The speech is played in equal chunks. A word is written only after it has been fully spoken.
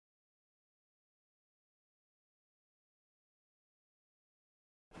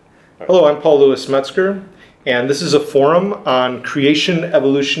Hello, I'm Paul Louis Metzger, and this is a forum on creation,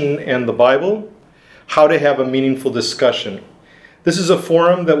 evolution, and the Bible, how to have a meaningful discussion. This is a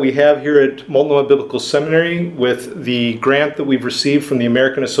forum that we have here at Multnomah Biblical Seminary with the grant that we've received from the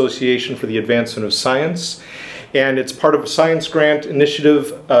American Association for the Advancement of Science. And it's part of a science grant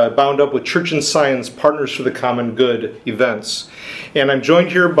initiative bound up with Church and Science Partners for the Common Good events. And I'm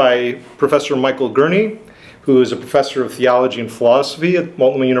joined here by Professor Michael Gurney, who is a professor of theology and philosophy at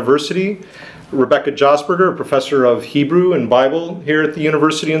Multnomah University, Rebecca Josberger, a professor of Hebrew and Bible here at the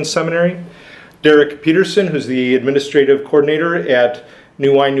University and Seminary, Derek Peterson, who's the administrative coordinator at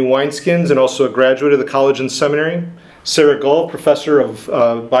New Wine, New Wineskins, and also a graduate of the college and seminary, Sarah Gull, professor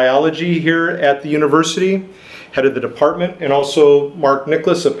of biology here at the university, head of the department, and also Mark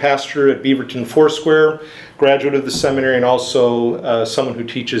Nicholas, a pastor at Beaverton Foursquare, graduate of the seminary, and also someone who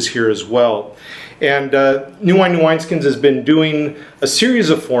teaches here as well. And New Wine, New Wineskins has been doing a series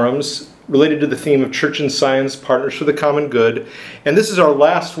of forums related to the theme of Church and Science, Partners for the Common Good, and this is our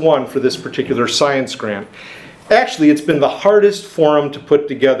last one for this particular science grant. Actually, it's been the hardest forum to put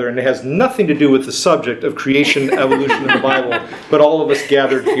together, and it has nothing to do with the subject of creation, evolution, and the Bible, but all of us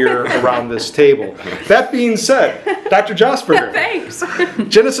gathered here around this table. That being said, Dr. Josberger. Thanks.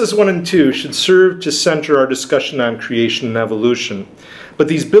 Genesis 1 and 2 should serve to center our discussion on creation and evolution, but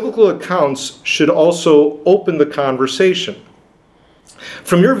these biblical accounts should also open the conversation.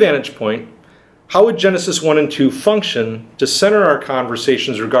 From your vantage point, how would Genesis 1 and 2 function to center our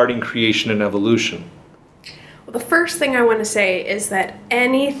conversations regarding creation and evolution? Well, the first thing I want to say is that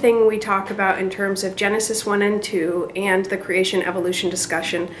anything we talk about in terms of Genesis 1 and 2 and the creation evolution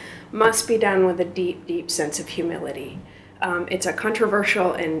discussion must be done with a deep, deep sense of humility. It's a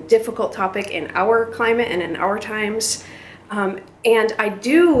controversial and difficult topic in our climate and in our times. And I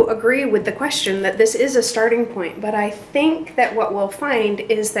do agree with the question that this is a starting point, but I think that what we'll find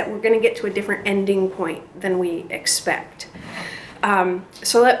is that we're going to get to a different ending point than we expect.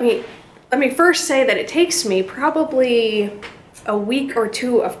 So let me first say that it takes me probably a week or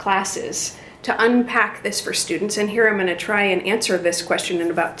two of classes to unpack this for students, and here I'm going to try and answer this question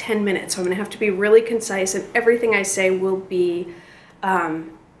in about 10 minutes. So I'm going to have to be really concise, and everything I say will be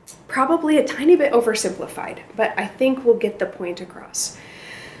probably a tiny bit oversimplified, but I think we'll get the point across.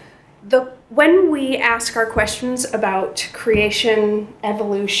 When we ask our questions about creation,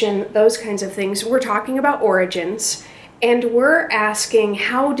 evolution, those kinds of things, we're talking about origins, and we're asking,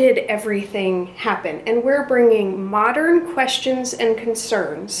 how did everything happen? And we're bringing modern questions and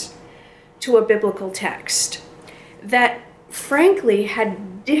concerns to a biblical text that, frankly,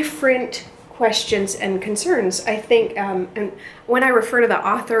 had different questions and concerns. I think, and when I refer to the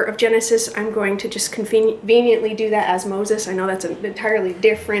author of Genesis, I'm going to just conveniently do that as Moses. I know that's an entirely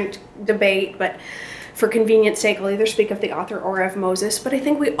different debate, but for convenience sake, I'll either speak of the author or of Moses. But I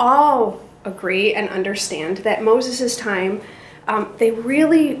think we all agree and understand that Moses' time, they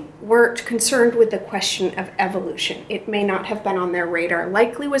really weren't concerned with the question of evolution. It may not have been on their radar,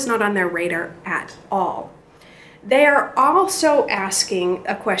 likely was not on their radar at all. They are also asking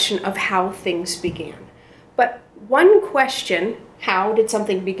a question of how things began. But one question, how did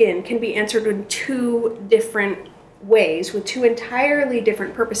something begin, can be answered in two different ways with two entirely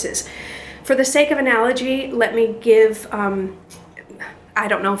different purposes. For the sake of analogy, let me give, I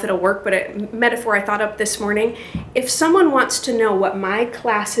don't know if it'll work, but a metaphor I thought up this morning. If someone wants to know what my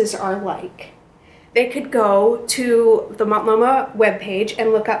classes are like, they could go to the Multnomah webpage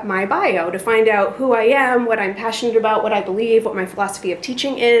and look up my bio to find out who I am, what I'm passionate about, what I believe, what my philosophy of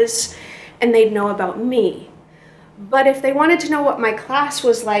teaching is, and they'd know about me. But if they wanted to know what my class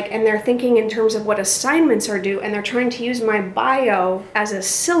was like and they're thinking in terms of what assignments are due and they're trying to use my bio as a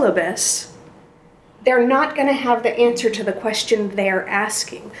syllabus, they're not going to have the answer to the question they're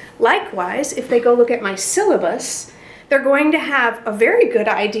asking. Likewise, if they go look at my syllabus, they're going to have a very good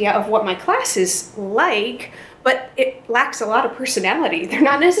idea of what my class is like, but it lacks a lot of personality. They're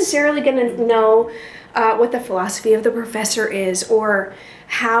not necessarily going to know what the philosophy of the professor is or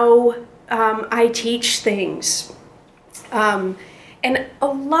how I teach things. And a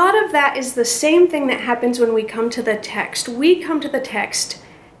lot of that is the same thing that happens when we come to the text. We come to the text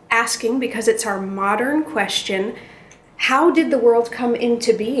asking, because it's our modern question, how did the world come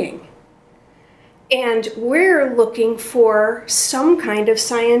into being? And we're looking for some kind of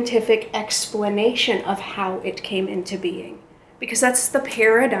scientific explanation of how it came into being, because that's the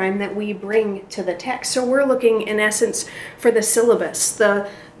paradigm that we bring to the text. So we're looking, in essence, for the syllabus, the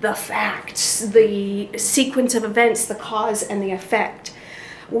facts, the sequence of events, the cause and the effect.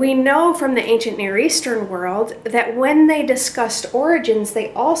 We know from the ancient Near Eastern world that when they discussed origins,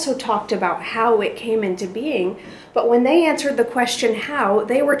 they also talked about how it came into being. But when they answered the question how,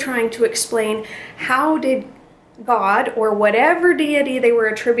 they were trying to explain how did God, or whatever deity they were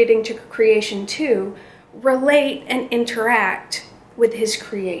attributing to creation to, relate and interact with his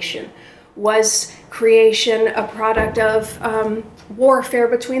creation. Was creation a product of warfare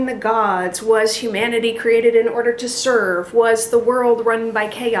between the gods? Was humanity created in order to serve? Was the world run by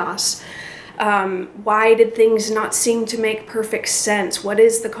chaos? Why did things not seem to make perfect sense? What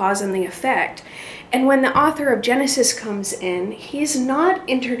is the cause and the effect? And when the author of Genesis comes in, he's not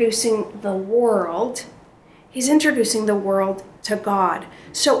introducing the world, he's introducing the world to God.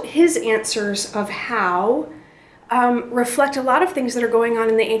 So his answers of how reflect a lot of things that are going on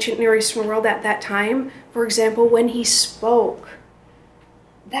in the ancient Near Eastern world at that time. For example, when he spoke,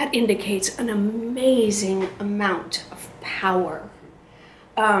 that indicates an amazing amount of power.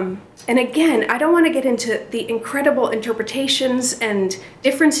 And again, I don't want to get into the incredible interpretations and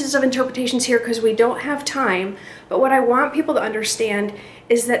differences of interpretations here because we don't have time. But what I want people to understand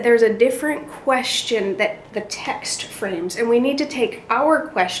is that there's a different question that the text frames. And we need to take our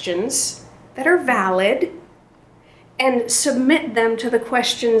questions that are valid and submit them to the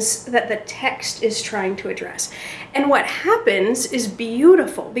questions that the text is trying to address. And what happens is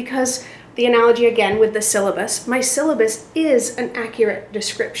beautiful because the analogy again with the syllabus, my syllabus is an accurate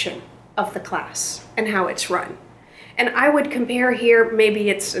description of the class and how it's run. And I would compare here, maybe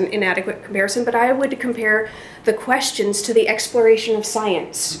it's an inadequate comparison, but I would compare the questions to the exploration of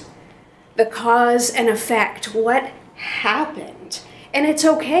science. The cause and effect, what happened? And it's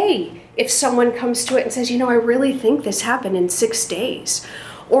okay if someone comes to it and says, you know, I really think this happened in 6 days.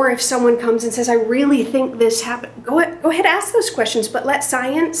 Or if someone comes and says, I really think this happened. Go ahead, ask those questions, but let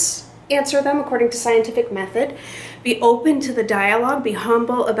science answer them according to scientific method. Be open to the dialogue, be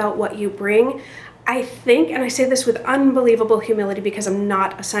humble about what you bring. I think, and I say this with unbelievable humility because I'm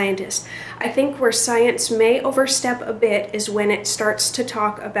not a scientist, I think where science may overstep a bit is when it starts to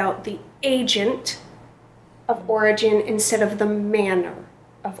talk about the agent of origin instead of the manner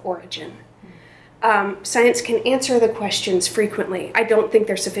of origin. Science can answer the questions frequently. I don't think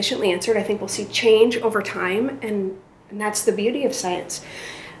they're sufficiently answered. I think we'll see change over time, and that's the beauty of science.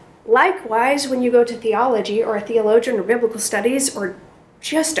 Likewise, when you go to theology or a theologian or biblical studies or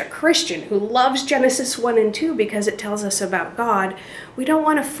just a Christian who loves Genesis 1 and 2 because it tells us about God, we don't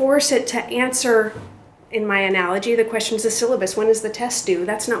want to force it to answer, in my analogy, the questions of syllabus. When does the test due?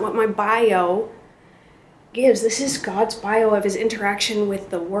 That's not what my bio gives. This is God's bio of his interaction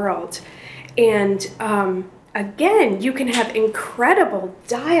with the world. And again, you can have incredible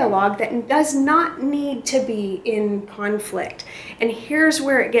dialogue that does not need to be in conflict. And here's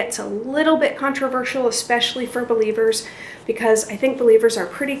where it gets a little bit controversial, especially for believers, because I think believers are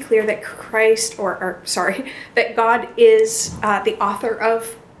pretty clear that that God is the author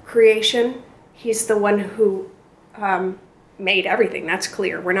of creation. He's the one who made everything. That's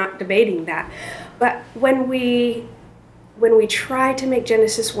clear. We're not debating that. But when we try to make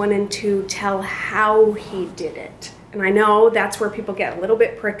Genesis 1 and 2 tell how he did it, and I know that's where people get a little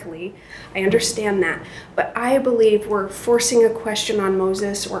bit prickly, I understand that, but I believe we're forcing a question on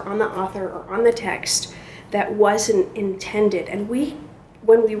Moses or on the author or on the text that wasn't intended. And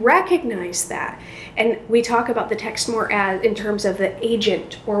when we recognize that, and we talk about the text more as in terms of the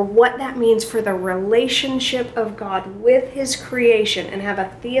agent or what that means for the relationship of God with his creation and have a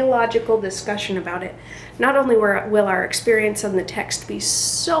theological discussion about it, not only will our experience on the text be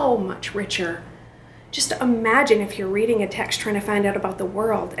so much richer. Just imagine if you're reading a text trying to find out about the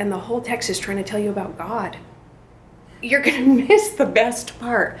world and the whole text is trying to tell you about God. You're going to miss the best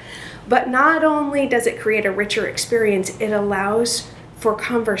part. But not only does it create a richer experience, it allows for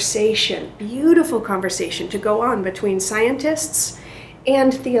conversation, beautiful conversation to go on between scientists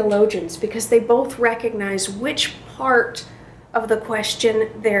and theologians because they both recognize which part of the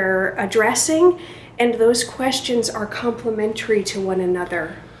question they're addressing, and those questions are complementary to one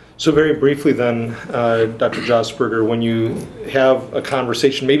another. So very briefly then, Dr. Josberger, when you have a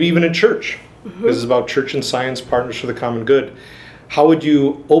conversation, maybe even in church, this is about church and science, partners for the common good, how would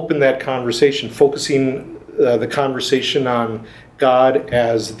you open that conversation, focusing the conversation on God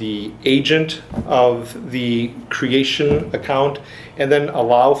as the agent of the creation account, and then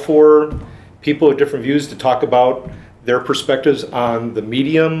allow for people with different views to talk about their perspectives on the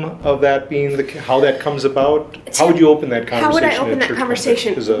medium of that being how that comes about? How would you open that conversation? How would I open that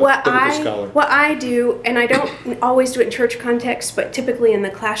conversation? As a biblical scholar? What I do, and I don't always do it in church context, but typically in the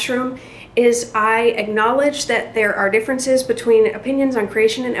classroom, is I acknowledge that there are differences between opinions on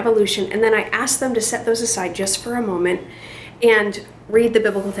creation and evolution, and then I ask them to set those aside just for a moment and read the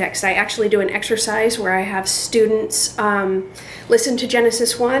biblical text. I actually do an exercise where I have students listen to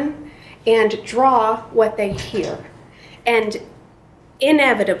Genesis 1 and draw what they hear. And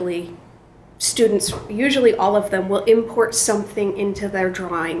inevitably, students, usually all of them, will import something into their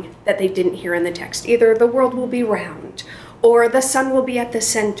drawing that they didn't hear in the text. Either the world will be round, or the sun will be at the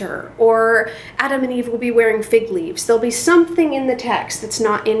center, or Adam and Eve will be wearing fig leaves. There'll be something in the text that's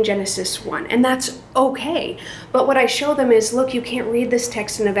not in Genesis 1, and that's okay. But what I show them is, look, you can't read this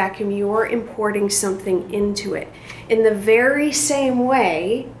text in a vacuum. You're importing something into it. In the very same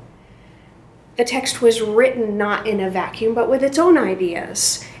way, the text was written not in a vacuum, but with its own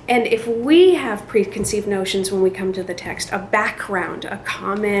ideas. And if we have preconceived notions when we come to the text, a background, a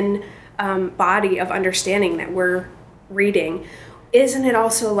common body of understanding that we're reading, isn't it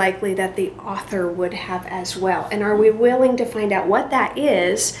also likely that the author would have as well? And are we willing to find out what that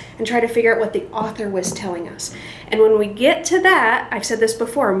is and try to figure out what the author was telling us? And when we get to that, I've said this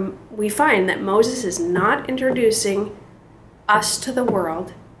before, we find that Moses is not introducing us to the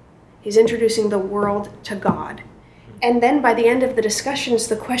world. He's introducing the world to God. And then by the end of the discussions,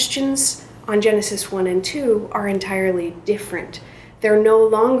 the questions on Genesis 1 and 2 are entirely different. They're no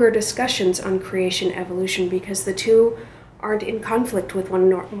longer discussions on creation evolution because the two aren't in conflict with one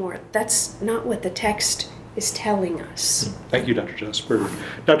another. That's not what the text is telling us. Thank you, Dr. Jasper.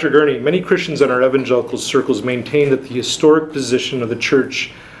 Dr. Gurney, many Christians in our evangelical circles maintain that the historic position of the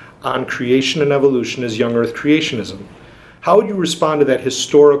church on creation and evolution is young earth creationism. How would you respond to that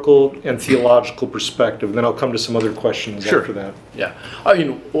historical and theological perspective? Then I'll come to some other questions after that. Yeah. I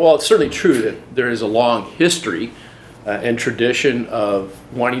mean, well, it's certainly true that there is a long history and tradition of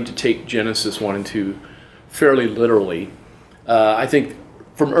wanting to take Genesis 1 and 2 fairly literally. I think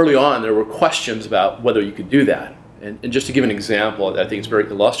from early on there were questions about whether you could do that. And just to give an example, I think it's very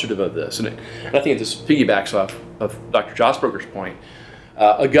illustrative of this, and I think it just piggybacks off of Dr. Josberger's point.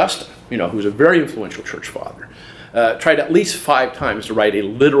 Augustine, who was a very influential church father, tried at least 5 times to write a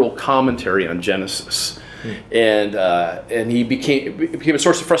literal commentary on Genesis, and he became a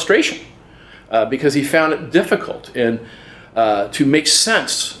source of frustration because he found it difficult and to make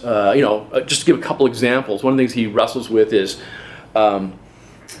sense. Just to give a couple examples, one of the things he wrestles with is, how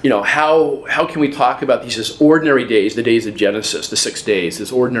can we talk about these ordinary days, the days of Genesis, the 6 days,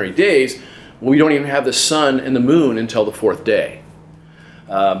 these ordinary days, when we don't even have the sun and the moon until the 4th day.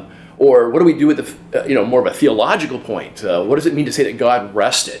 Or what do we do with the, more of a theological point? What does it mean to say that God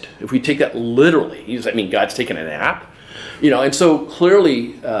rested? If we take that literally, God's taking a nap? And so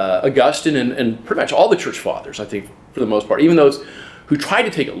clearly Augustine and pretty much all the church fathers, I think, for the most part, even those who try to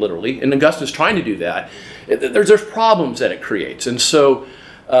take it literally, and Augustine's trying to do that, there's problems that it creates. And so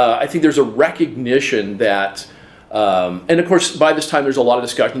I think there's a recognition that, and of course, by this time, there's a lot of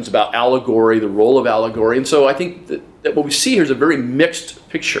discussions about allegory, the role of allegory. And so I think that what we see here is a very mixed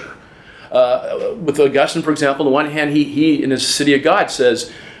picture. With Augustine, for example, on the one hand, he in his City of God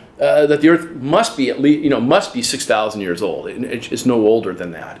says that the earth must be at least, must be 6,000 years old. It's no older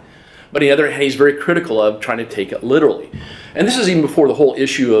than that. But on the other hand, he's very critical of trying to take it literally. And this is even before the whole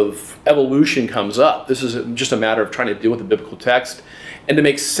issue of evolution comes up. This is just a matter of trying to deal with the biblical text and to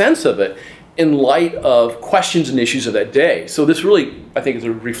make sense of it in light of questions and issues of that day. So this really, I think, is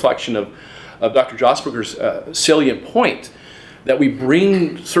a reflection of Dr. Josberger's salient point, that we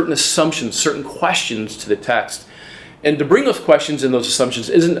bring certain assumptions, certain questions to the text. And to bring those questions and those assumptions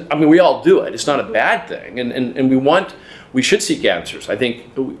isn't, we all do it. It's not a bad thing. And we should seek answers. I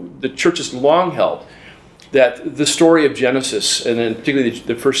think the church has long held that the story of Genesis, and then particularly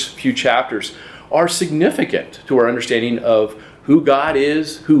the first few chapters, are significant to our understanding of who God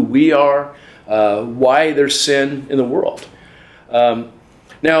is, who we are, why there's sin in the world.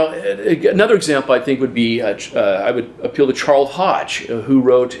 Now, another example I think would be, I would appeal to Charles Hodge, who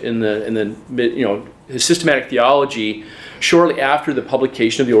wrote in his systematic theology shortly after the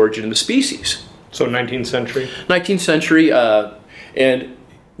publication of The Origin of the Species. So 19th century? 19th century, and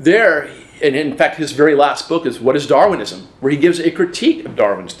there, and in fact his very last book is What is Darwinism?, where he gives a critique of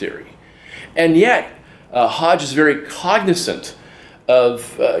Darwin's theory. And yet, Hodge is very cognizant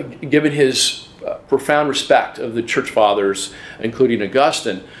of, given his profound respect of the church fathers, including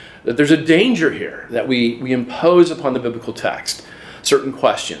Augustine, that there's a danger here that we impose upon the biblical text certain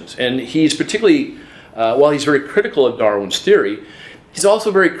questions. And he's particularly, while he's very critical of Darwin's theory, he's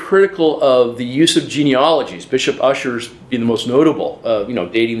also very critical of the use of genealogies. Bishop Ussher's being the most notable,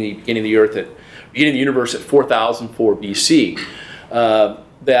 dating the beginning of the earth beginning of the universe at 4004 BC.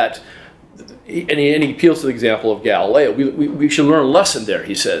 And he appeals to the example of Galileo. We should learn a lesson there,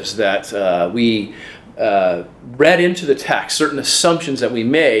 he says, that we read into the text certain assumptions that we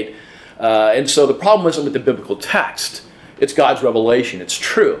made. And so the problem wasn't with the biblical text. It's God's revelation. It's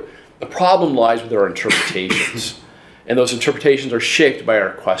true. The problem lies with our interpretations. And those interpretations are shaped by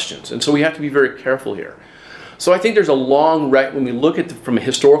our questions. And so we have to be very careful here. So I think there's a when we look at from a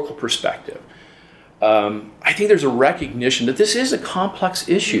historical perspective, I think there's a recognition that this is a complex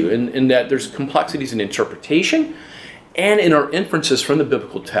issue, and that there's complexities in interpretation and in our inferences from the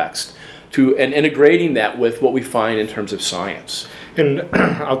biblical text, and integrating that with what we find in terms of science. And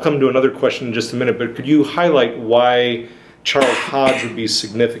I'll come to another question in just a minute, but could you highlight why Charles Hodge would be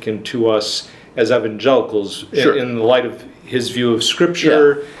significant to us as evangelicals in the light of his view of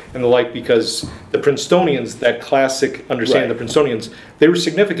Scripture and the like, because the Princetonians, that classic understanding of the Princetonians, they were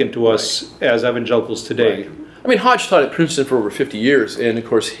significant to us as evangelicals today. I mean, Hodge taught at Princeton for over 50 years, and of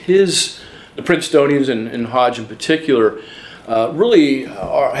course the Princetonians and Hodge in particular really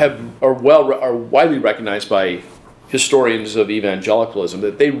are widely recognized by historians of evangelicalism,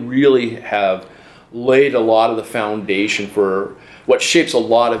 that they really have laid a lot of the foundation for what shapes a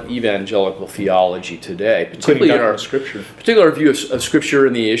lot of evangelical theology today, particularly in our Scripture. Particularly our view of Scripture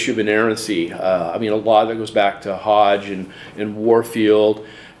and the issue of inerrancy. I mean, a lot of that goes back to Hodge and Warfield,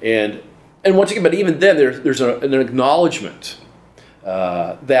 and once again, but even then, there's an acknowledgement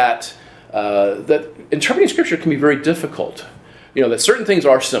that interpreting Scripture can be very difficult. That certain things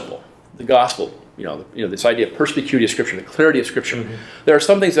are simple. The gospel, this idea of perspicuity of Scripture, the clarity of Scripture. Mm-hmm. There are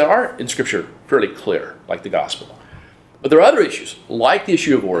some things that are in Scripture fairly clear, like the gospel. But there are other issues, like the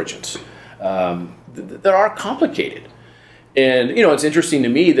issue of origins, that are complicated. And, it's interesting to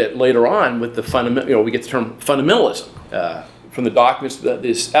me that later on with the we get the term fundamentalism from the documents,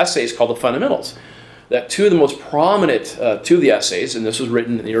 these essays called the Fundamentals, that two of the most prominent, two of the essays, and this was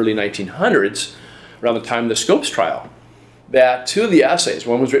written in the early 1900s, around the time of the Scopes trial, that two of the essays,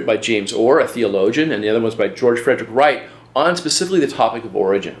 one was written by James Orr, a theologian, and the other one was by George Frederick Wright, on specifically the topic of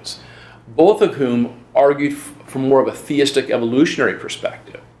origins, both of whom argued from more of a theistic evolutionary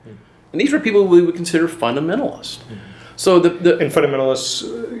perspective. And these were people we would consider fundamentalists. So and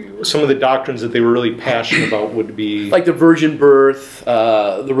fundamentalists, some of the doctrines that they were really passionate about would be like the virgin birth,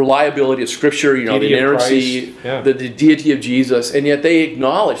 the reliability of Scripture, the inerrancy, the deity of Jesus, and yet they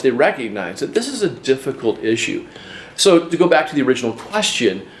recognize that this is a difficult issue. So to go back to the original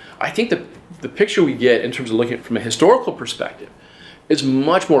question, I think the picture we get in terms of looking at it from a historical perspective is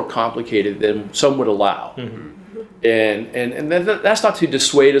much more complicated than some would allow. Mm-hmm. And that's not to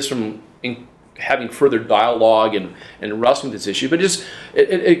dissuade us from having further dialogue and wrestling with this issue, but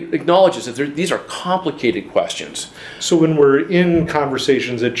it acknowledges that these are complicated questions. So when we're in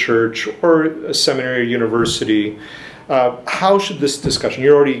conversations at church or a seminary or university, how should this discussion,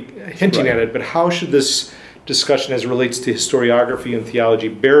 you're already hinting at it, but how should this discussion as it relates to historiography and theology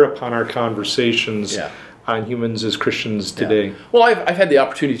bear upon our conversations on humans as Christians today? Yeah. Well, I've had the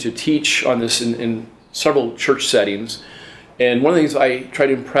opportunity to teach on this in several church settings, and one of the things I try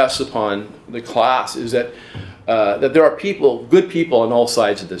to impress upon the class is that there are good people on all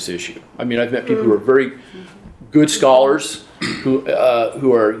sides of this issue. I mean, I've met people who are very good scholars who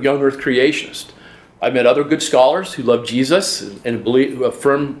are young earth creationists. I've met other good scholars who love Jesus and who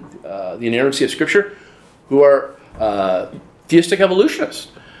affirm the inerrancy of Scripture, who are theistic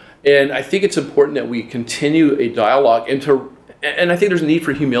evolutionists. And I think it's important that we continue a dialogue, and I think there's a need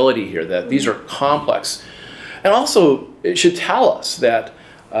for humility here, that these are complex. And also, it should tell us that,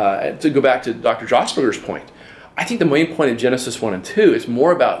 to go back to Dr. Jossberger's point, I think the main point of Genesis 1 and 2 is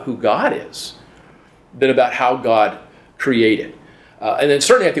more about who God is than about how God created. And then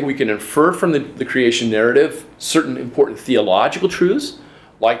certainly I think we can infer from the creation narrative certain important theological truths,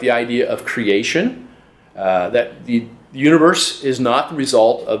 like the idea of creation, that the universe is not the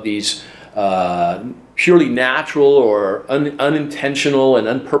result of these purely natural or unintentional and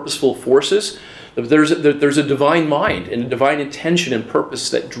unpurposeful forces. There's a divine mind and a divine intention and purpose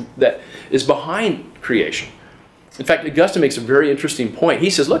that is behind creation. In fact, Augustine makes a very interesting point. He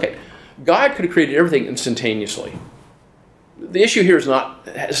says, look, God could have created everything instantaneously. The issue here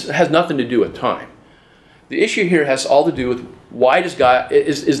has nothing to do with time. The issue here has all to do with why does God,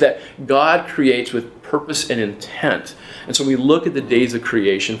 is that God creates with purpose and intent. And so we look at the days of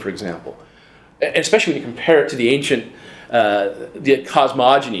creation, for example, and especially when you compare it to the ancient the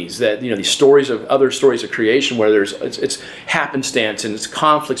cosmogonies, that these stories of other stories of creation where it's happenstance and it's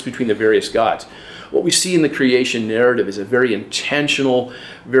conflicts between the various gods. What we see in the creation narrative is a very intentional,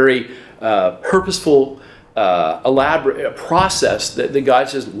 very purposeful, elaborate process that God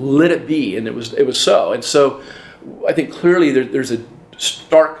says, "Let it be," and it was so. And so, I think clearly there's a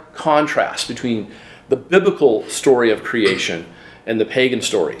stark contrast between the biblical story of creation and the pagan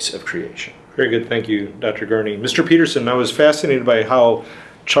stories of creation. Very good, thank you, Dr. Gurney. Mr. Peterson, I was fascinated by how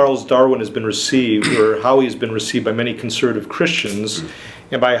Charles Darwin has been received, or how he's been received by many conservative Christians,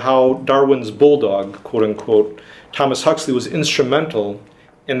 and by how Darwin's bulldog, quote unquote, Thomas Huxley, was instrumental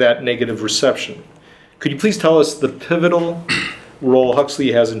in that negative reception. Could you please tell us the pivotal role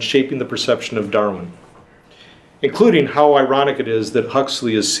Huxley has in shaping the perception of Darwin, including how ironic it is that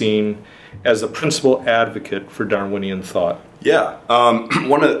Huxley is seen as a principal advocate for Darwinian thought? Yeah,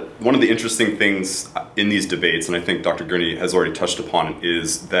 one of the interesting things in these debates, and I think Dr. Gurney has already touched upon it,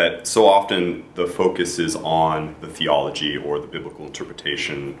 is that so often the focus is on the theology or the biblical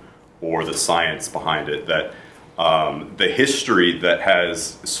interpretation or the science behind it, that the history that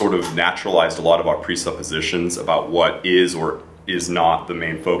has sort of naturalized a lot of our presuppositions about what is or is not the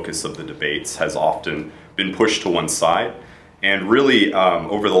main focus of the debates has often been pushed to one side. And really,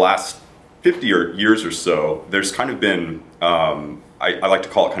 over the last 50 years or so, there's kind of been, I like to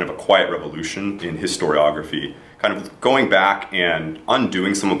call it kind of a quiet revolution in historiography, kind of going back and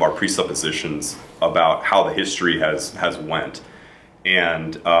undoing some of our presuppositions about how the history has went.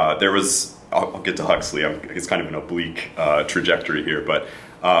 And there was, I'll get to Huxley, it's kind of an oblique trajectory here, but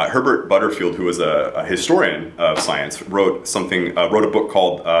Herbert Butterfield, who was a historian of science, wrote a book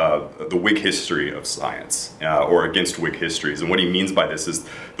called The Whig History of Science, or Against Whig Histories. And what he means by this is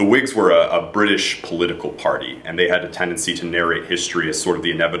the Whigs were a British political party, and they had a tendency to narrate history as sort of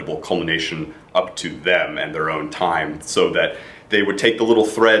the inevitable culmination up to them and their own time, so that they would take the little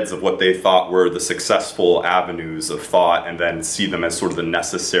threads of what they thought were the successful avenues of thought and then see them as sort of the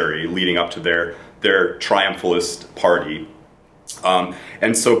necessary leading up to their triumphalist party.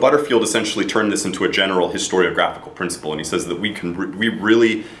 And so Butterfield essentially turned this into a general historiographical principle, and he says that we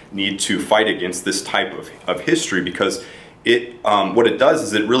really need to fight against this type of history, because what it does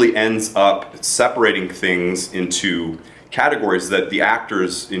is it really ends up separating things into categories that the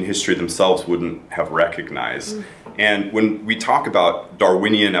actors in history themselves wouldn't have recognized. And when we talk about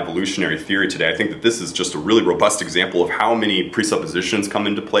Darwinian evolutionary theory today, I think that this is just a really robust example of how many presuppositions come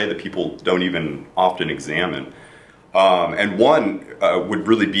into play that people don't even often examine. And one would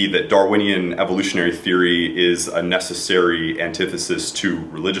really be that Darwinian evolutionary theory is a necessary antithesis to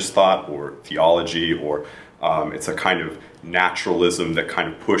religious thought or theology, or it's a kind of naturalism that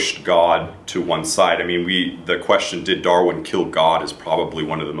kind of pushed God to one side. I mean, the question, did Darwin kill God, is probably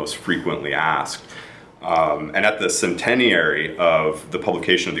one of the most frequently asked. And at the centenary of the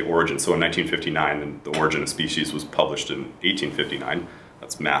publication of The Origin, so in 1959, and The Origin of Species was published in 1859.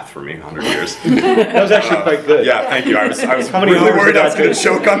 That's math for me, 100 years. That was actually quite good. Yeah, thank you. I was really worried I was going to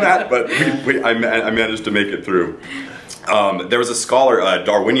choke on that, but I managed to make it through. There was a scholar, a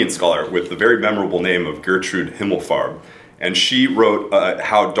Darwinian scholar, with the very memorable name of Gertrude Himmelfarb, and she wrote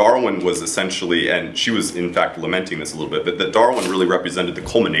how Darwin was essentially, and she was in fact lamenting this a little bit, but that Darwin really represented the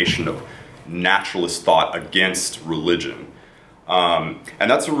culmination of naturalist thought against religion. And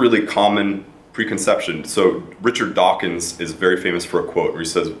that's a really common preconception. So Richard Dawkins is very famous for a quote where he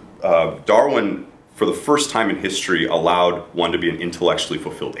says, Darwin, for the first time in history, allowed one to be an intellectually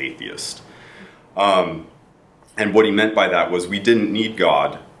fulfilled atheist. And what he meant by that was we didn't need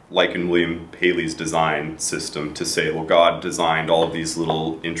God, like in William Paley's design system, to say, well, God designed all of these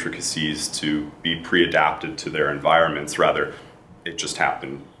little intricacies to be pre-adapted to their environments. Rather, it just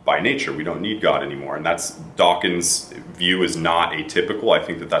happened by nature. We don't need God anymore. And that's, Dawkins' view is not atypical. I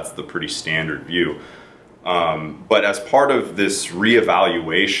think that that's the pretty standard view. But as part of this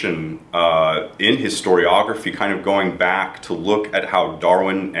reevaluation in historiography, kind of going back to look at how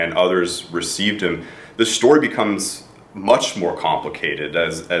Darwin and others received him, the story becomes much more complicated,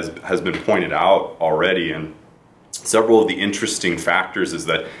 as has been pointed out already. And several of the interesting factors is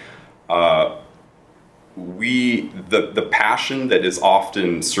that the passion that is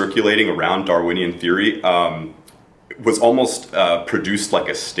often circulating around Darwinian theory was almost produced like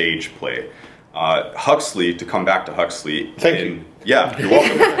a stage play. Huxley, to come back to Huxley. Thank you. Yeah, you're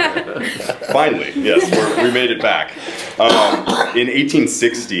welcome. Finally, yes, we made it back. In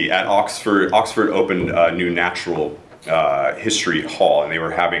 1860 at Oxford opened a new natural history hall, and they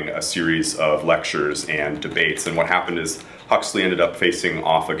were having a series of lectures and debates. And what happened is Huxley ended up facing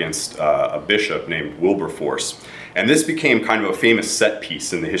off against a bishop named Wilberforce. And this became kind of a famous set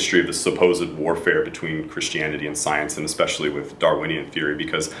piece in the history of the supposed warfare between Christianity and science, and especially with Darwinian theory,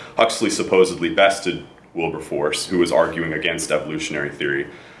 because Huxley supposedly bested Wilberforce, who was arguing against evolutionary theory.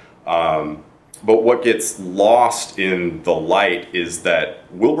 But what gets lost in the light is that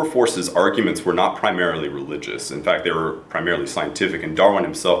Wilberforce's arguments were not primarily religious. In fact, they were primarily scientific. And Darwin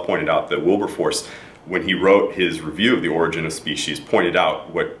himself pointed out that Wilberforce, when he wrote his review of The Origin of Species, pointed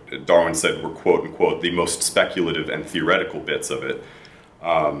out what Darwin said were, quote unquote, the most speculative and theoretical bits of it.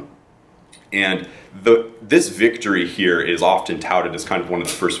 And this victory here is often touted as kind of one of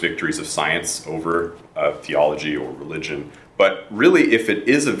the first victories of science over theology or religion. But really, if it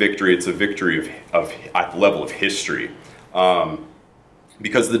is a victory, it's a victory at the level of history.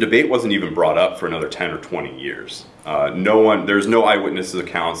 Because the debate wasn't even brought up for another 10 or 20 years. There's no eyewitness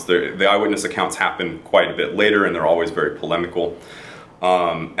accounts. The eyewitness accounts happen quite a bit later, and they're always very polemical.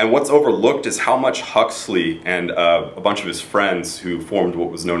 And what's overlooked is how much Huxley and a bunch of his friends who formed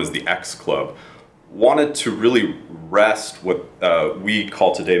what was known as the X Club wanted to really wrest what we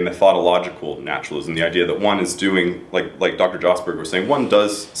call today methodological naturalism, the idea that one is doing, like Dr. Josberg was saying, one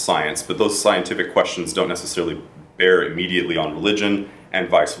does science, but those scientific questions don't necessarily bear immediately on religion, and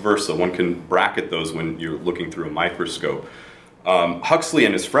vice versa. One can bracket those when you're looking through a microscope. Huxley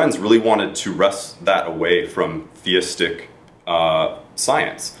and his friends really wanted to wrest that away from theistic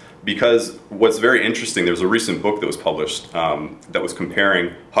science, because what's very interesting, there was a recent book that was published that was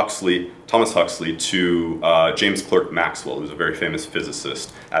comparing Thomas Huxley to James Clerk Maxwell, who's a very famous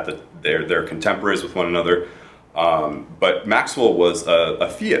physicist. They're contemporaries with one another, but Maxwell was a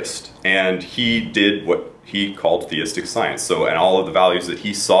theist, and he did what he called theistic science. So, and all of the values that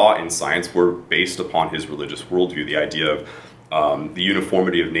he saw in science were based upon his religious worldview. The idea of the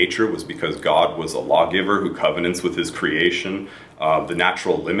uniformity of nature was because God was a lawgiver who covenants with his creation. The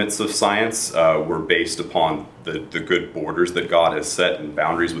natural limits of science were based upon the good borders that God has set and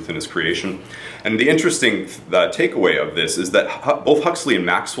boundaries within his creation. And the interesting takeaway of this is that both Huxley and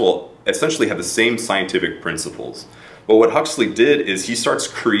Maxwell essentially had the same scientific principles. But what Huxley did is he starts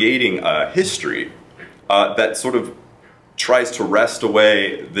creating a history that sort of tries to wrest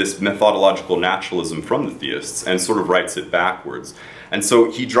away this methodological naturalism from the theists and sort of writes it backwards. And so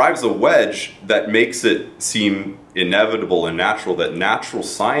he drives a wedge that makes it seem inevitable and natural that natural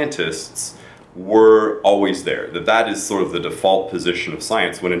scientists were always there, that is sort of the default position of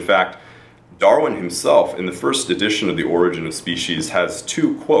science, when in fact Darwin himself, in the first edition of The Origin of Species, has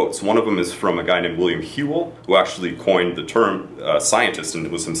two quotes. One of them is from a guy named William Whewell, who actually coined the term scientist and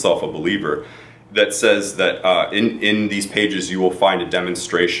was himself a believer, that says that in these pages you will find a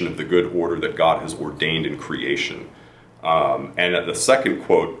demonstration of the good order that God has ordained in creation. And the second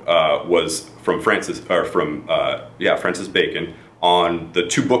quote was from Francis Bacon on the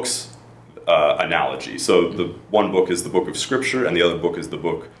two books analogy. So the one book is the book of Scripture, and the other book is the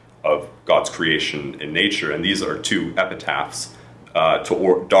book of God's creation in nature. And these are two epitaphs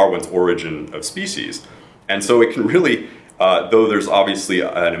to Darwin's Origin of Species. And so it can really, though there's obviously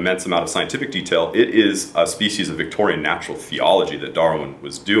an immense amount of scientific detail, it is a species of Victorian natural theology that Darwin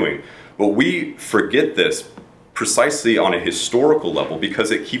was doing. But we forget this precisely on a historical level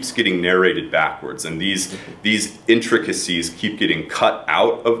because it keeps getting narrated backwards, and these intricacies keep getting cut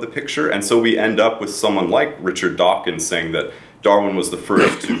out of the picture, and so we end up with someone like Richard Dawkins saying that Darwin was the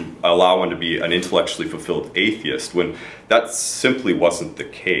first to allow one to be an intellectually fulfilled atheist, when that simply wasn't the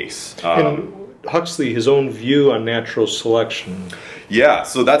case. And Huxley, his own view on natural selection. Yeah,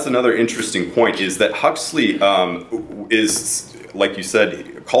 so that's another interesting point, is that Huxley is, like you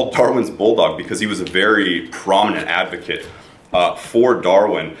said, called Darwin's bulldog because he was a very prominent advocate for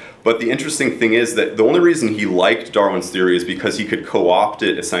Darwin. But the interesting thing is that the only reason he liked Darwin's theory is because he could co-opt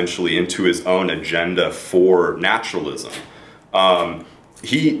it essentially into his own agenda for naturalism.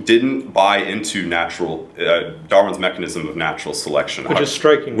 He didn't buy into Darwin's mechanism of natural selection. Which is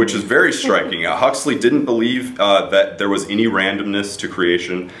striking. Which is very striking. Huxley didn't believe that there was any randomness to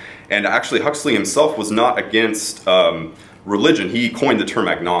creation. And actually Huxley himself was not against religion. He coined the term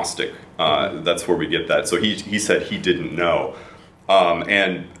agnostic. That's where we get that. So he said he didn't know.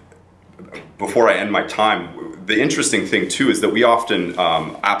 And before I end my time, the interesting thing too is that we often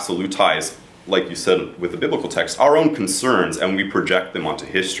absolutize, like you said with the biblical text, our own concerns, and we project them onto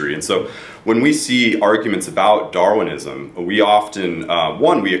history. And so when we see arguments about Darwinism, we often,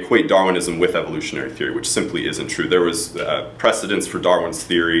 we equate Darwinism with evolutionary theory, which simply isn't true. There was precedence for Darwin's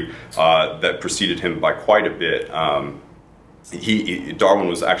theory that preceded him by quite a bit. Darwin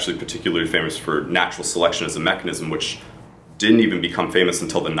was actually particularly famous for natural selection as a mechanism, which didn't even become famous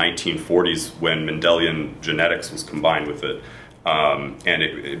until the 1940s when Mendelian genetics was combined with it. And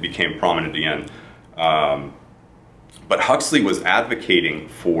it became prominent again. But Huxley was advocating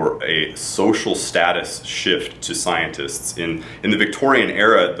for a social status shift to scientists. In the Victorian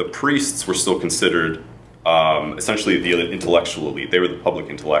era, the priests were still considered essentially the intellectual elite. They were the public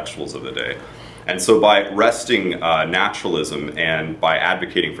intellectuals of the day. And so by wresting naturalism and by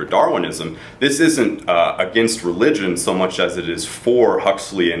advocating for Darwinism, this isn't against religion so much as it is for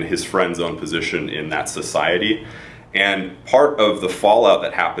Huxley and his friends' own position in that society. And part of the fallout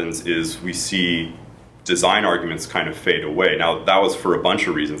that happens is we see design arguments kind of fade away. Now, that was for a bunch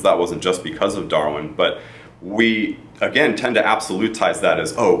of reasons. That wasn't just because of Darwin, but we, again, tend to absolutize that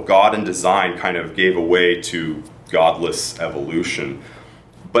as, oh, God and design kind of gave away to godless evolution.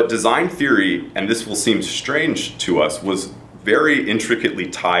 But design theory, and this will seem strange to us, was very intricately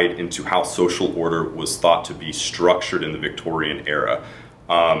tied into how social order was thought to be structured in the Victorian era.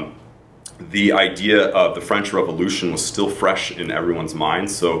 The idea of the French Revolution was still fresh in everyone's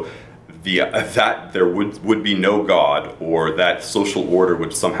minds, so that there would be no God, or that social order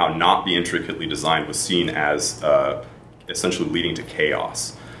would somehow not be intricately designed, was seen as essentially leading to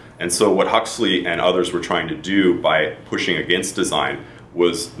chaos. And so what Huxley and others were trying to do by pushing against design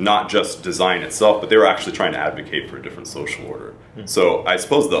was not just design itself, but they were actually trying to advocate for a different social order. So I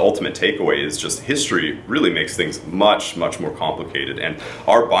suppose the ultimate takeaway is just history really makes things much, much more complicated. And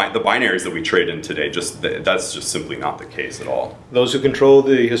the binaries that we trade in today, that's just simply not the case at all. Those who control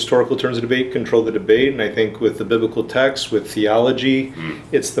the historical terms of debate control the debate, and I think with the biblical text, with theology,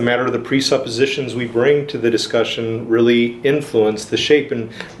 it's the matter of the presuppositions we bring to the discussion really influence the shape.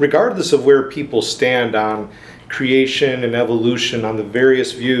 And regardless of where people stand on creation and evolution, on the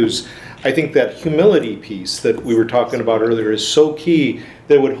various views, I think that humility piece that we were talking about earlier is so key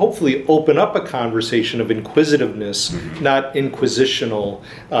that it would hopefully open up a conversation of inquisitiveness, not inquisitional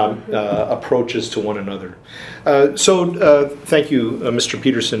approaches to one another. Thank you, Mr.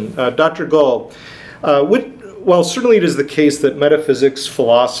 Peterson. Dr. Gull, while certainly it is the case that metaphysics,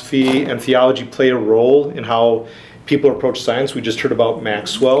 philosophy, and theology play a role in how people approach science, we just heard about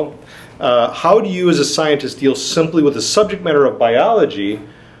Maxwell. How do you as a scientist deal simply with the subject matter of biology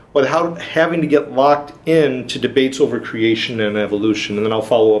without having to get locked into debates over creation and evolution? And then I'll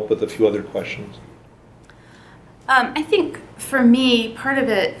follow up with a few other questions. I think for me, part of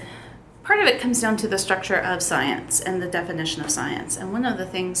it comes down to the structure of science and the definition of science. And one of the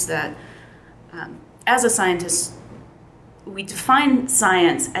things that, as a scientist, we define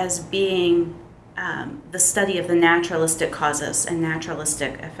science as being the study of the naturalistic causes and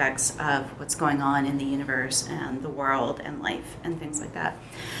naturalistic effects of what's going on in the universe and the world and life and things like that.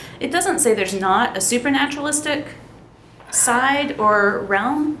 It doesn't say there's not a supernaturalistic side or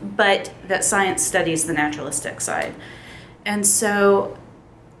realm, but that science studies the naturalistic side. And so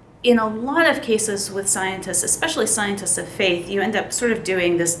in a lot of cases with scientists, especially scientists of faith, you end up sort of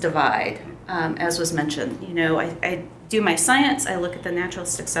doing this divide, as was mentioned. You know, I do my science, I look at the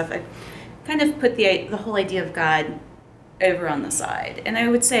naturalistic stuff, I kind of put the whole idea of God over on the side. And I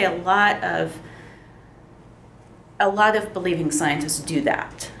would say a lot of believing scientists do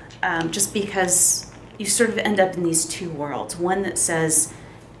that, just because you sort of end up in these two worlds. One that says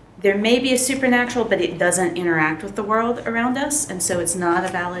there may be a supernatural, but it doesn't interact with the world around us, and so it's not a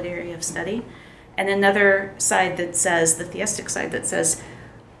valid area of study. And another side that says, the theistic side that says,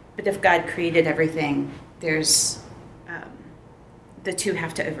 but if God created everything, there's the two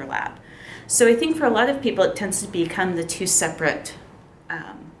have to overlap. So I think for a lot of people, it tends to become the two separate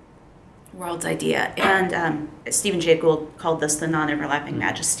worlds idea. And Stephen Jay Gould called this the non-overlapping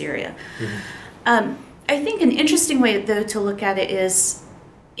magisteria. I think an interesting way, though, to look at it is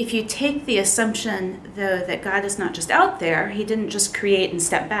if you take the assumption, though, that God is not just out there, he didn't just create and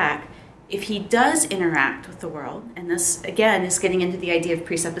step back. If he does interact with the world, and this, again, is getting into the idea of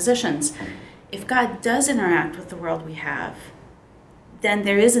presuppositions, if God does interact with the world we have, then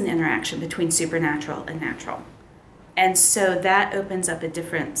there is an interaction between supernatural and natural. And so that opens up a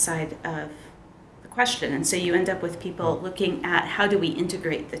different side of the question. And so you end up with people looking at how do we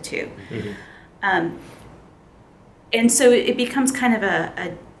integrate the two. And so it becomes kind of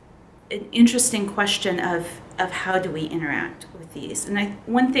an interesting question of how do we interact with these. And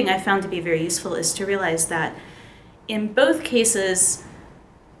one thing I found to be very useful is to realize that in both cases,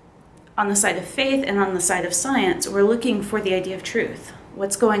 on the side of faith and on the side of science, we're looking for the idea of truth.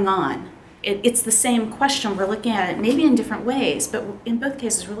 What's going on? It's the same question. We're looking at it maybe in different ways, but in both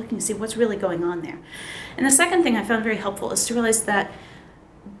cases, we're looking to see what's really going on there. And the second thing I found very helpful is to realize that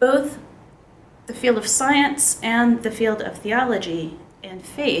both the field of science and the field of theology and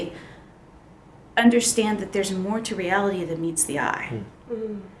faith understand that there's more to reality than meets the eye.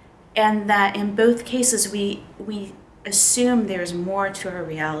 And that in both cases, we assume there's more to our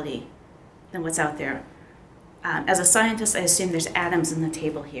reality than what's out there. As a scientist, I assume there's atoms in the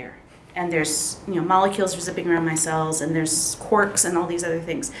table here, and there's molecules zipping around my cells, and there's quarks and all these other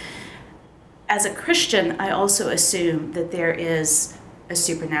things. As a Christian, I also assume that there is a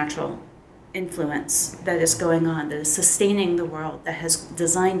supernatural influence that is going on, that is sustaining the world, that has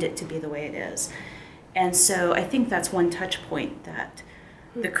designed it to be the way it is. And so I think that's one touch point that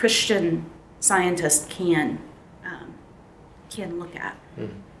the Christian scientist can look at.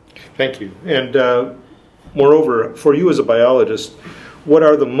 Thank you. And Moreover, for you as a biologist, what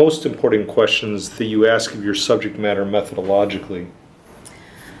are the most important questions that you ask of your subject matter methodologically?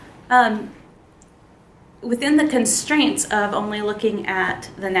 Within the constraints of only looking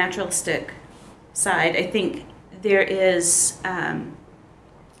at the naturalistic side, I think there is,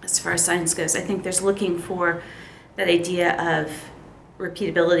 as far as science goes, I think there's looking for that idea of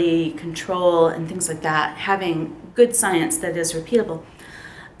repeatability, control, and things like that, having good science that is repeatable.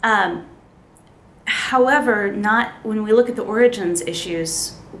 However, not when we look at the origins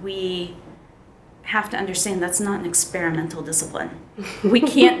issues, we have to understand that's not an experimental discipline. We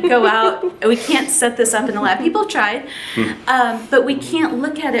can't go out, we can't set this up in the lab. People have tried, but we can't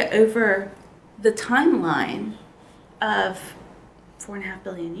look at it over the timeline of 4.5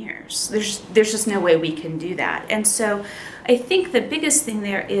 billion years. There's just no way we can do that. And so I think the biggest thing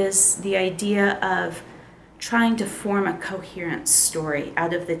there is the idea of trying to form a coherent story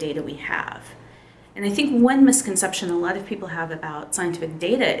out of the data we have. And I think one misconception a lot of people have about scientific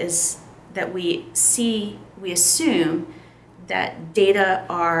data is that we assume that data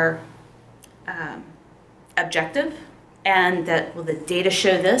are objective and that, well, the data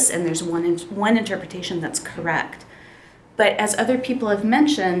show this and there's one interpretation that's correct. But as other people have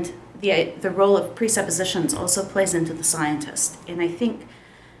mentioned, the role of presuppositions also plays into the scientist. And I think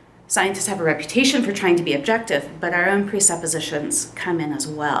scientists have a reputation for trying to be objective, but our own presuppositions come in as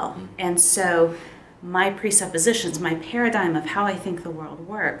well. And so my presuppositions, my paradigm of how I think the world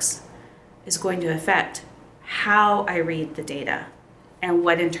works is going to affect how I read the data and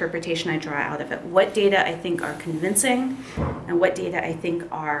what interpretation I draw out of it. What data I think are convincing and what data I think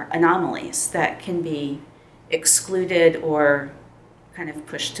are anomalies that can be excluded or kind of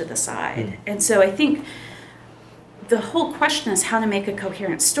pushed to the side. And so I think the whole question is how to make a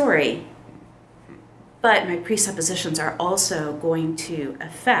coherent story, but my presuppositions are also going to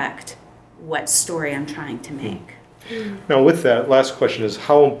affect what story I'm trying to make. Now with that, last question is,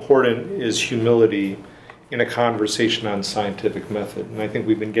 how important is humility in a conversation on scientific method? And I think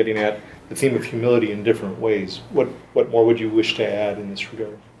we've been getting at the theme of humility in different ways. What more would you wish to add in this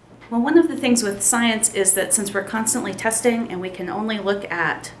regard? Well, one of the things with science is that since we're constantly testing and we can only look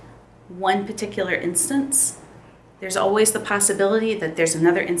at one particular instance, there's always the possibility that there's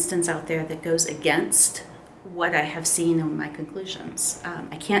another instance out there that goes against what I have seen in my conclusions.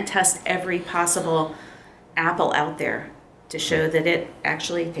 I can't test every possible apple out there to show that it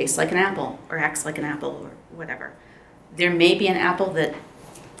actually tastes like an apple or acts like an apple or whatever. There may be an apple that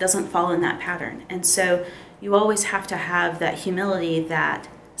doesn't fall in that pattern. And so you always have to have that humility that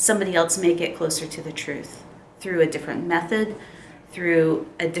somebody else may get closer to the truth through a different method, through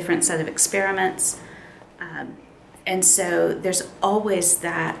a different set of experiments. And so there's always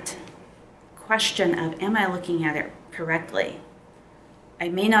that question of, am I looking at it correctly? I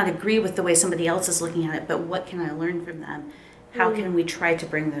may not agree with the way somebody else is looking at it, but what can I learn from them? How can we try to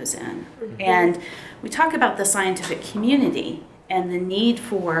bring those in? And we talk about the scientific community and the need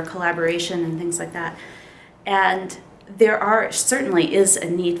for collaboration and things like that. And there certainly is a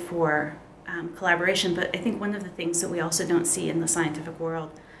need for collaboration, but I think one of the things that we also don't see in the scientific world,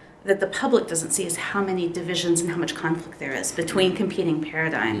 that the public doesn't see, is how many divisions and how much conflict there is between competing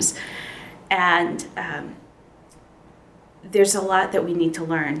paradigms. And there's a lot that we need to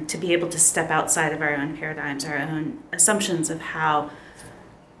learn to be able to step outside of our own paradigms, our own assumptions of how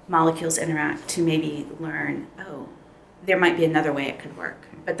molecules interact, to maybe learn, oh, there might be another way it could work.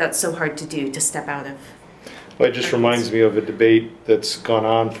 But that's so hard to do, to step out of. Well, it just reminds me of a debate that's gone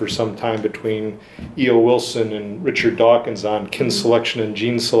on for some time between E.O. Wilson and Richard Dawkins on kin selection and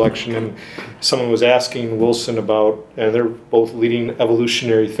gene selection. And someone was asking Wilson about, and they're both leading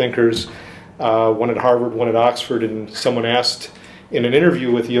evolutionary thinkers, one at Harvard, one at Oxford, and someone asked in an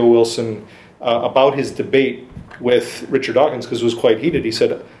interview with E.O. Wilson about his debate with Richard Dawkins, because it was quite heated. He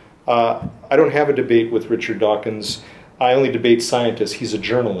said, I don't have a debate with Richard Dawkins. I only debate scientists. He's a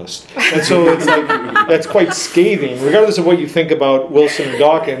journalist. And so it's like, that's quite scathing, regardless of what you think about Wilson and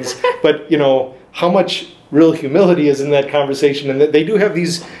Dawkins. But, you know, how much real humility is in that conversation, and that they do have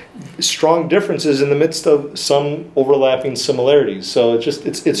these strong differences in the midst of some overlapping similarities. So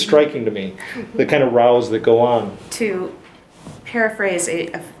it's striking to me, the kind of rows that go on. To paraphrase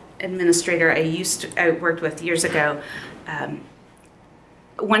an administrator I worked with years ago,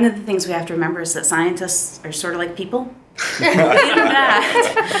 one of the things we have to remember is that scientists are sort of like people. In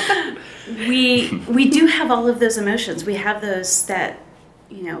that we do have all of those emotions. We have those that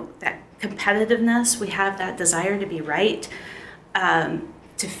competitiveness. We have that desire to be right.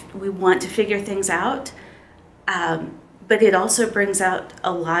 We want to figure things out, but it also brings out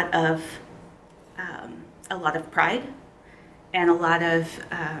a lot of pride and a lot of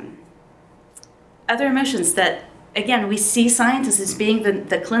other emotions that, again, we see scientists as being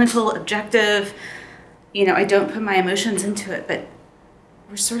the clinical, objective, I don't put my emotions into it, but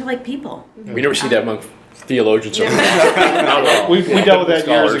we're sort of like people. We never see that among theologians. We dealt with that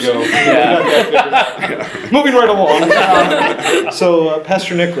years ago. Yeah. Moving right along. So,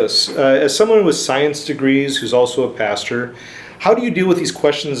 Pastor Nicholas, as someone with science degrees who's also a pastor, how do you deal with these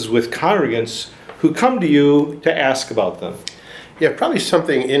questions with congregants who come to you to ask about them? Yeah, probably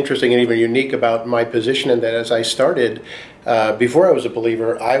something interesting and even unique about my position in that as I started, before I was a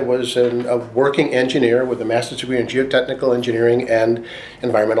believer, I was a working engineer with a master's degree in geotechnical engineering and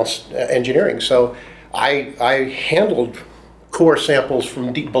environmental engineering. So I handled core samples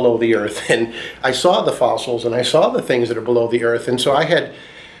from deep below the earth, and I saw the fossils and I saw the things that are below the earth, and so I had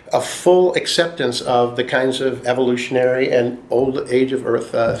a full acceptance of the kinds of evolutionary and old age of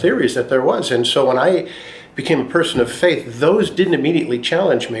earth theories that there was. And so when I became a person of faith, those didn't immediately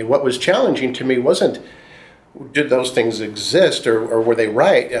challenge me. What was challenging to me wasn't, did those things exist or were they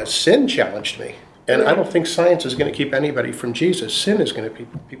right? Sin challenged me. And I don't think science is going to keep anybody from Jesus. Sin is going to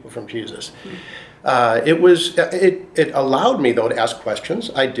keep people from Jesus. It allowed me, though, to ask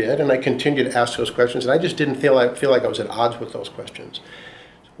questions. I did, and I continue to ask those questions, and I just didn't feel like I was at odds with those questions.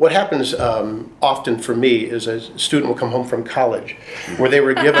 What happens often for me is a student will come home from college where they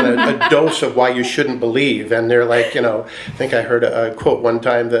were given a dose of why you shouldn't believe, and they're like, I think I heard a quote one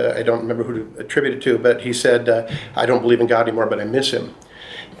time that I don't remember who to attribute it to, but he said, I don't believe in God anymore, but I miss him.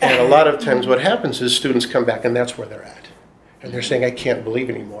 And a lot of times what happens is students come back and that's where they're at. And they're saying, I can't believe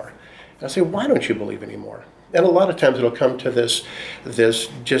anymore. And I say, why don't you believe anymore? And a lot of times it'll come to this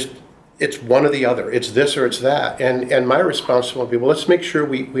just, it's one or the other. It's this or it's that. And my response will be, well, let's make sure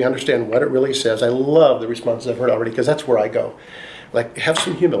we understand what it really says. I love the responses I've heard already because that's where I go. Like, have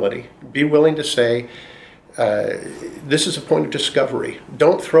some humility. Be willing to say, this is a point of discovery.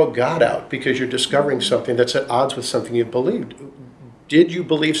 Don't throw God out because you're discovering something that's at odds with something you believed. Did you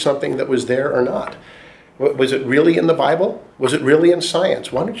believe something that was there or not? Was it really in the Bible? Was it really in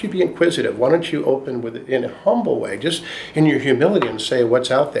science? Why don't you be inquisitive? Why don't you open with it in a humble way, just in your humility, and say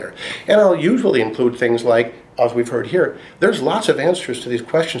what's out there? And I'll usually include things like, as we've heard here, there's lots of answers to these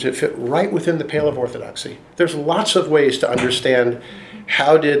questions that fit right within the pale of orthodoxy. There's lots of ways to understand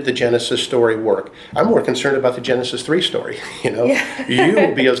how did the Genesis story work. I'm more concerned about the Genesis 3 story. You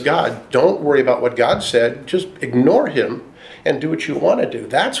will be as God. Don't worry about what God said. Just ignore him and do what you want to do.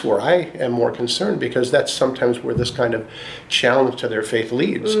 That's where I am more concerned, because that's sometimes where this kind of challenge to their faith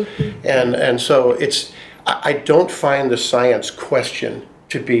leads. And so I don't find the science question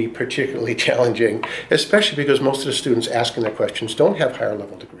to be particularly challenging, especially because most of the students asking their questions don't have higher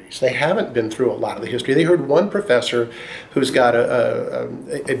level degrees. They haven't been through a lot of the history. They heard one professor who's got a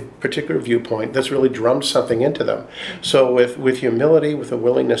particular viewpoint that's really drummed something into them. So with humility, with a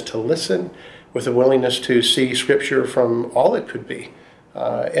willingness to listen, with a willingness to see Scripture from all it could be,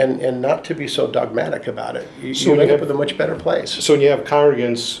 and not to be so dogmatic about it, you end up with a much better place. So when you have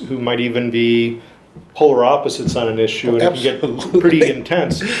congregants who might even be polar opposites on an issue, and it can get pretty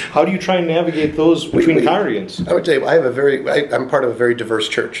intense, how do you try and navigate those between congregants? I would say I'm part of a very diverse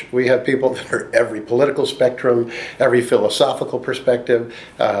church. We have people that are every political spectrum, every philosophical perspective,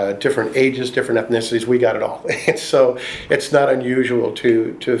 different ages, different ethnicities. We got it all. And so it's not unusual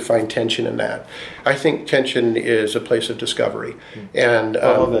to find tension in that. I think tension is a place of discovery, and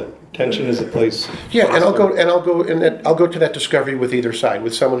tension is a place. Yeah, and I'll go to that discovery with either side,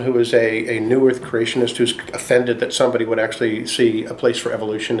 with someone who is a new Earth creationist who's offended that somebody would actually see a place for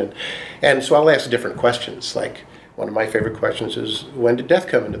evolution, and so I'll ask different questions. Like, one of my favorite questions is, when did death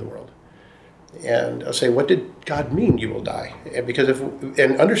come into the world? And I'll say, what did God mean you will die?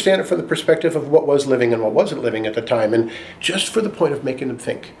 And understand it from the perspective of what was living and what wasn't living at the time, and just for the point of making them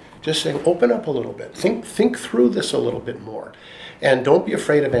think. Just saying, open up a little bit. Think through this a little bit more. And don't be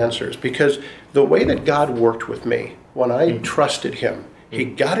afraid of answers, because the way that God worked with me, when I trusted him, he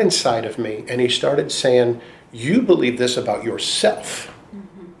got inside of me and he started saying, you believe this about yourself,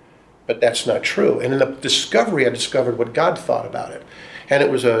 but that's not true. And in the discovery, I discovered what God thought about it. And it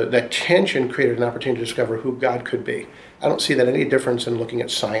was that tension created an opportunity to discover who God could be. I don't see that any difference in looking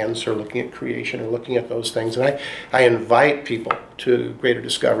at science or looking at creation or looking at those things. And I invite people to greater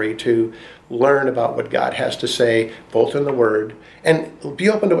discovery, to learn about what God has to say, both in the Word, and be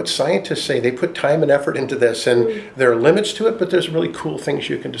open to what scientists say. They put time and effort into this, and there are limits to it, but there's really cool things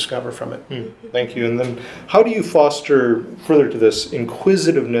you can discover from it. Thank you. And then how do you foster, further to this,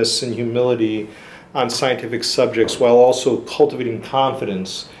 inquisitiveness and humility on scientific subjects while also cultivating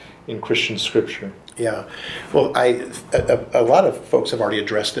confidence in Christian Scripture? Yeah. Well, a lot of folks have already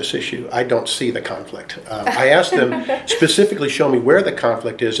addressed this issue. I don't see the conflict. I asked them specifically, show me where the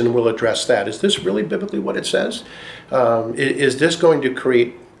conflict is, and we'll address that. Is this really biblically what it says? Is this going to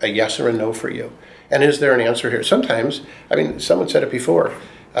create a yes or a no for you? And is there an answer here? Sometimes, I mean, someone said it before,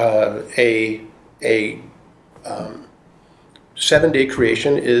 a 7-day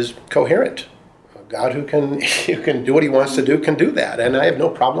creation is coherent. God who can do what he wants to do can do that, and I have no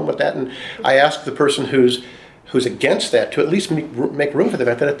problem with that. And I ask the person who's against that to at least make room for the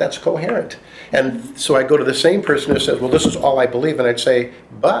fact that that's coherent. And so I go to the same person who says, well, this is all I believe, and I'd say,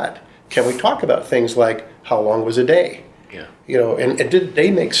 but can we talk about things like how long was a day? Yeah. You know, and did a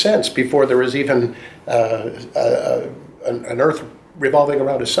day make sense before there was even an Earth revolving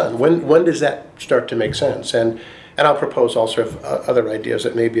around a sun? When does that start to make sense? And I'll propose all sorts of other ideas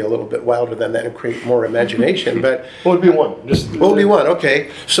that may be a little bit wilder than that and create more imagination. But What would be one? what would be one? Okay,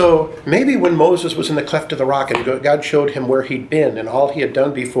 so maybe when Moses was in the cleft of the rock and God showed him where he'd been and all he had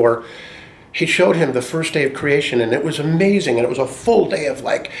done before, he showed him the first day of creation, and it was amazing, and it was a full day of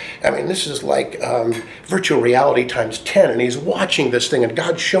this is like virtual reality times 10, and he's watching this thing, and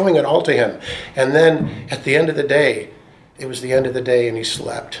God's showing it all to him. And then at the end of the day, it was the end of the day, and he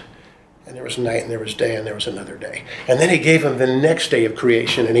slept. And there was night, and there was day, and there was another day. And then he gave him the next day of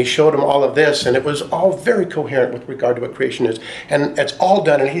creation, and he showed him all of this, and it was all very coherent with regard to what creation is. And it's all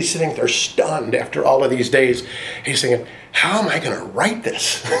done, and he's sitting there stunned after all of these days. He's thinking, how am I going to write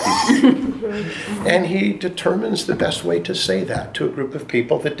this? And he determines the best way to say that to a group of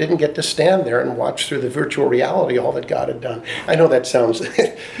people that didn't get to stand there and watch through the virtual reality all that God had done. I know that sounds,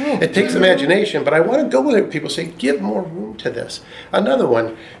 it takes imagination, but I want to go with it. People say, give more room to this. Another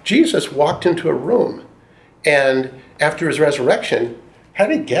one, Jesus walked into a room, and after his resurrection, how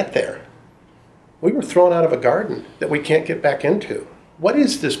did he get there? We were thrown out of a garden that we can't get back into. What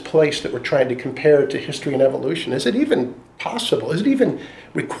is this place that we're trying to compare to history and evolution? Is it even possible? Is it even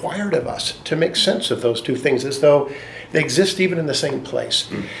required of us to make sense of those two things as though they exist even in the same place?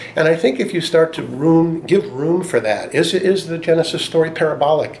 And I think if you start to give room for that, is the Genesis story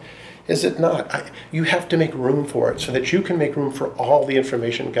parabolic? Is it not? You have to make room for it so that you can make room for all the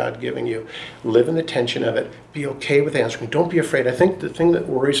information God's giving you. Live in the tension of it. Be okay with answering. Don't be afraid. I think the thing that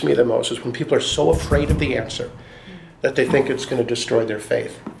worries me the most is when people are so afraid of the answer that they think it's going to destroy their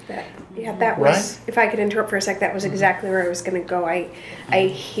faith. That was, if I could interrupt for a sec, that was exactly where I was going to go. I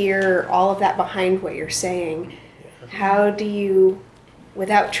hear all of that behind what you're saying. How do you,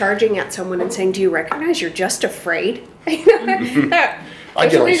 without charging at someone and saying, do you recognize you're just afraid?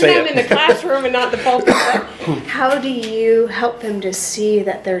 There's a reason I'm in the classroom and not the pulpit. How do you help them to see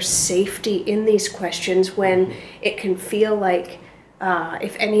that there's safety in these questions when it can feel like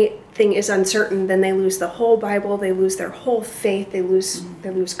if anything is uncertain, then they lose the whole Bible, they lose their whole faith, they lose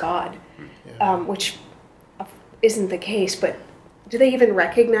God, which isn't the case. But do they even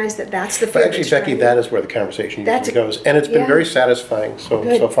recognize that that's the fear? But actually, Becky, that is where the conversation usually goes, and it's been very satisfying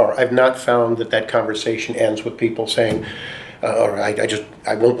so far. I've not found that conversation ends with people saying, or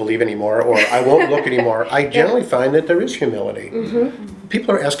I won't believe anymore, or I won't look anymore. I generally find that there is humility.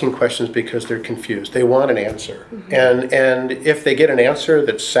 People are asking questions because they're confused. They want an answer. And if they get an answer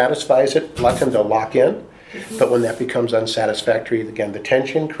that satisfies it, let them to lock in. But when that becomes unsatisfactory, again, the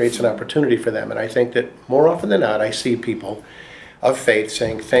tension creates an opportunity for them. And I think that more often than not, I see people of faith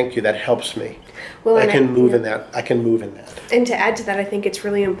saying, thank you, that helps me. Well, I can move in that. I can move in that. And to add to that, I think it's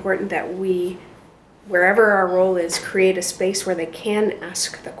really important that we, wherever our role is, create a space where they can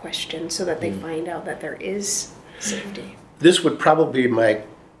ask the question so that they find out that there is safety. This would probably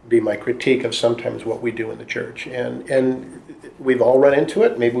be my critique of sometimes what we do in the church. And we've all run into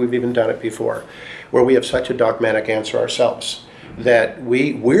it, maybe we've even done it before, where we have such a dogmatic answer ourselves that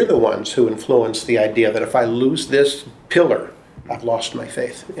we're the ones who influence the idea that if I lose this pillar, I've lost my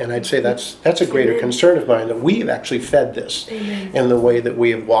faith. And I'd say that's a greater concern of mine, that we've actually fed this in the way that we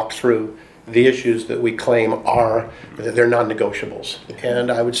have walked through the issues that we claim they're non-negotiables.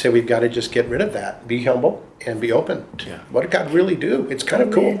 And I would say we've got to just get rid of that. Be humble and be open. What did God really do? It's kind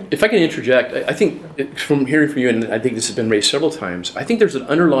of cool. If I can interject, I think from hearing from you, and I think this has been raised several times, I think there's an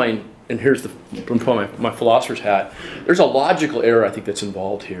underlying, and here's from my philosopher's hat, there's a logical error I think that's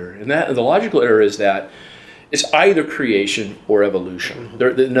involved here. And the logical error is that it's either creation or evolution.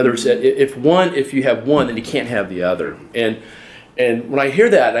 In other words, if you have one, then you can't have the other. And when I hear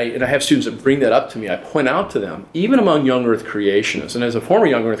that, and I have students that bring that up to me, I point out to them, even among young earth creationists, and as a former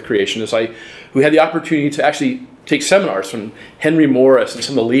young earth creationist, who had the opportunity to actually take seminars from Henry Morris and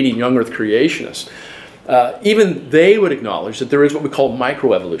some of the leading young earth creationists, even they would acknowledge that there is what we call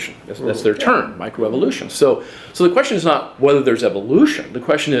microevolution. That's their term, microevolution. So the question is not whether there's evolution. The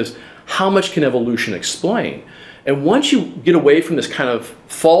question is, how much can evolution explain? And once you get away from this kind of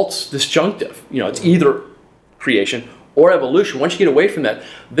false disjunctive, it's either creation or evolution, once you get away from that,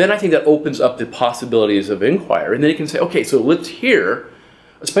 then I think that opens up the possibilities of inquiry. And then you can say, okay, so let's hear,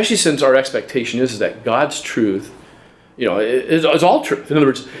 especially since our expectation is that God's truth, is all truth. In other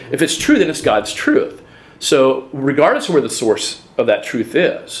words, if it's true, then it's God's truth. So regardless of where the source of that truth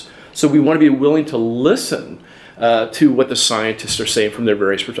is, so we want to be willing to listen to what the scientists are saying from their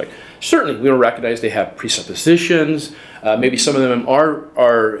various perspectives. Certainly, we want to recognize they have presuppositions. Maybe some of them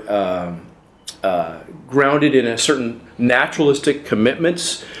are grounded in a certain naturalistic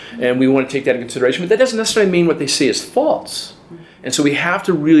commitments, and we want to take that into consideration. But that doesn't necessarily mean what they say is false. And so we have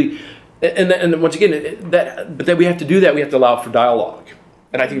to really, and once again, but then we have to do that. We have to allow for dialogue.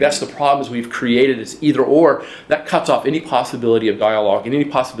 And I think that's the problem is we've created this either or that cuts off any possibility of dialogue and any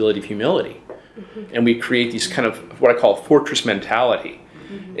possibility of humility. And we create these kind of what I call fortress mentality.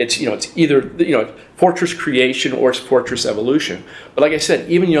 It's it's either fortress creation or it's fortress evolution. But like I said,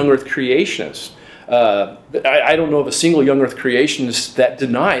 even young Earth creationists, I don't know of a single young Earth creationist that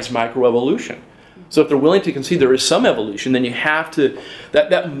denies microevolution. So if they're willing to concede there is some evolution, then you have to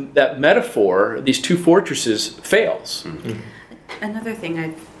that metaphor, these two fortresses, fails. Another thing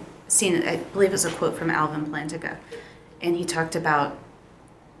I've seen, I believe, is a quote from Alvin Plantinga, and he talked about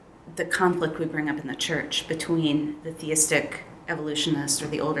the conflict we bring up in the church between the theistic evolutionists or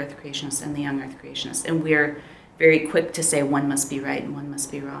the old Earth creationists and the young Earth creationists, and we're very quick to say one must be right and one must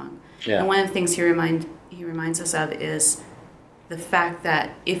be wrong. Yeah. And one of the things he reminds us of is the fact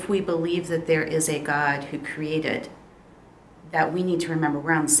that if we believe that there is a God who created, that we need to remember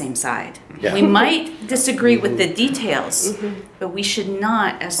we're on the same side. Yeah. We might disagree with the details, but we should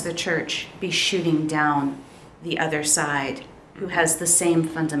not, as the church, be shooting down the other side who has the same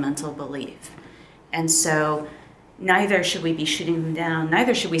fundamental belief. And so neither should we be shooting them down,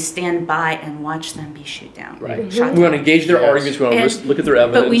 neither should we stand by and watch them be shot down. Right. We want to engage their arguments, we want to look at their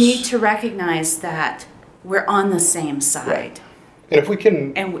evidence. But we need to recognize that we're on the same side. Right. And if we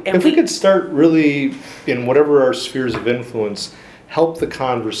can, if we could start really in whatever our spheres of influence, help the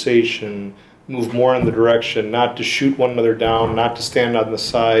conversation move more in the direction, not to shoot one another down, not to stand on the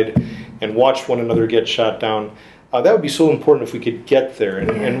side and watch one another get shot down. That would be so important if we could get there.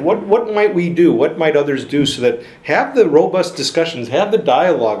 And what might we do? What might others do so that have the robust discussions, have the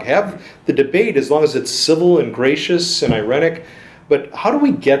dialogue, have the debate as long as it's civil and gracious and ironic. But how do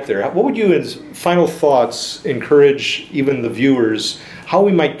we get there? What would you, as final thoughts, encourage even the viewers, how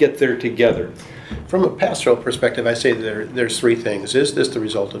we might get there together? From a pastoral perspective, I say there's three things. Is this the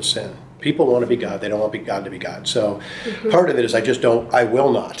result of sin? People want to be God. They don't want God to be God. So part of it is I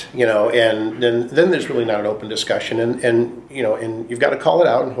will not, and then there's really not an open discussion. And you've got to call it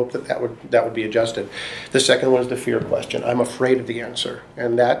out and hope that would be adjusted. The second one is the fear question. I'm afraid of the answer.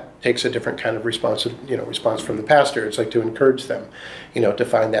 And that takes a different kind of response from the pastor. It's like to encourage them, to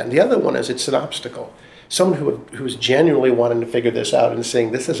find that. And the other one is it's an obstacle. Someone who's genuinely wanting to figure this out and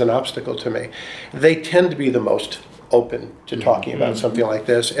saying, this is an obstacle to me, they tend to be the most open to talking about something like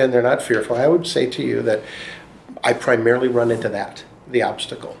this, and they're not fearful. I would say to you that I primarily run into the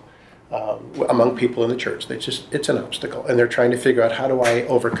obstacle, among people in the church. It's an obstacle, and they're trying to figure out, how do I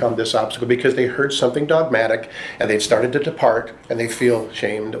overcome this obstacle? Because they heard something dogmatic, and they've started to depart, and they feel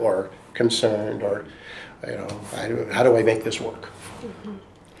shamed or concerned, or, how do I make this work?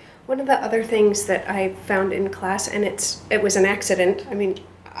 One of the other things that I found in class, and it was an accident. I mean,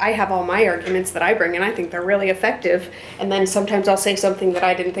 I have all my arguments that I bring, and I think they're really effective. And then sometimes I'll say something that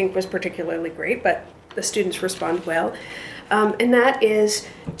I didn't think was particularly great, but the students respond well. And that is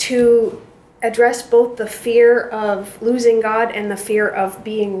to address both the fear of losing God and the fear of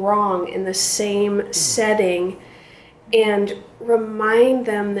being wrong in the same setting, and remind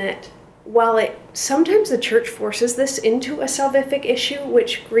them that while sometimes the church forces this into a salvific issue,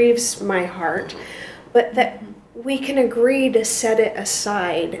 which grieves my heart, but that we can agree to set it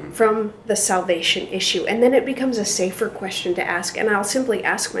aside from the salvation issue, and then it becomes a safer question to ask. And I'll simply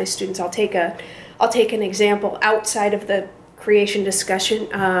ask my students, I'll take an example outside of the creation discussion,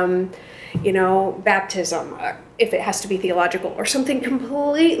 baptism, if it has to be theological, or something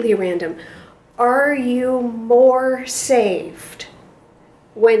completely random. Are you more saved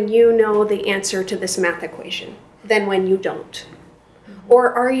when you know the answer to this math equation than when you don't?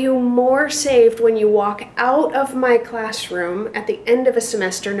 Or are you more saved when you walk out of my classroom at the end of a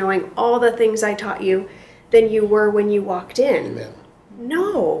semester knowing all the things I taught you than you were when you walked in? Amen.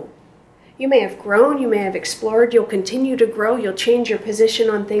 No. You may have grown, you may have explored, you'll continue to grow, you'll change your position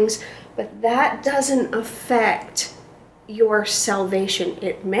on things, but that doesn't affect your salvation.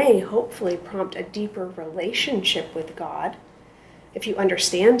 It may hopefully prompt a deeper relationship with God if you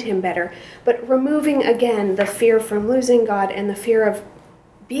understand him better, but removing again the fear from losing God and the fear of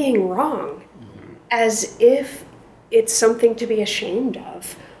being wrong as if it's something to be ashamed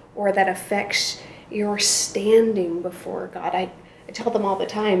of or that affects your standing before God. I tell them all the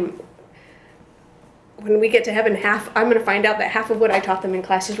time, when we get to heaven, I'm going to find out that half of what I taught them in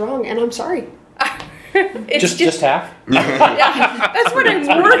class is wrong, and I'm sorry. It's just half? Yeah, that's what I'm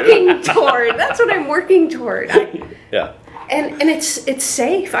working toward. That's what I'm working toward. Yeah. And it's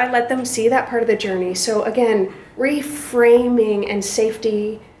safe. I let them see that part of the journey. So again, reframing and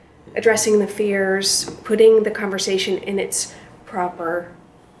safety, addressing the fears, putting the conversation in its proper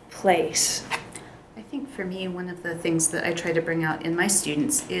place. I think for me, one of the things that I try to bring out in my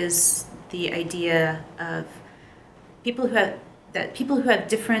students is the idea of people who have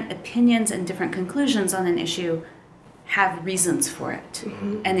different opinions and different conclusions on an issue have reasons for it.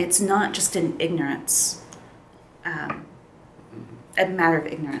 Mm-hmm. And it's not just an ignorance, a matter of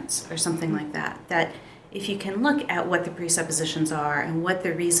ignorance or something like that. That if you can look at what the presuppositions are and what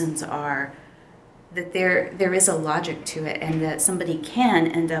the reasons are, that there is a logic to it, and that somebody can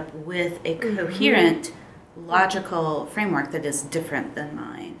end up with a coherent, logical framework that is different than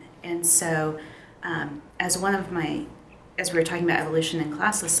mine. And so, as we were talking about evolution in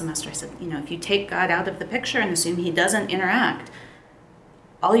class this semester, I said, if you take God out of the picture and assume he doesn't interact,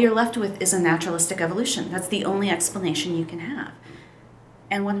 all you're left with is a naturalistic evolution. That's the only explanation you can have.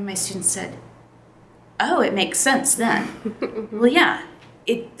 And one of my students said, oh, it makes sense then. Well, yeah,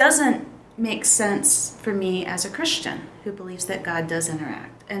 it doesn't make sense for me as a Christian who believes that God does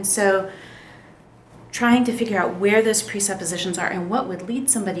interact. And so trying to figure out where those presuppositions are and what would lead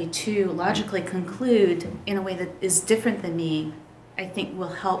somebody to logically conclude in a way that is different than me, I think will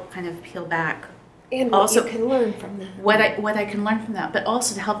help kind of peel back. And what you can learn from that. What I can learn from that, but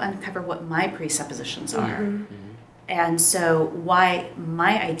also to help uncover what my presuppositions are. Mm-hmm. And so why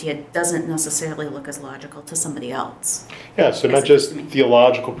my idea doesn't necessarily look as logical to somebody else. Yeah, so not just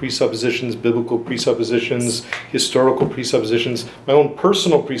theological presuppositions, biblical presuppositions, historical presuppositions, my own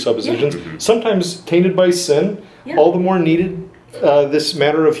personal presuppositions, sometimes tainted by sin, all the more needed this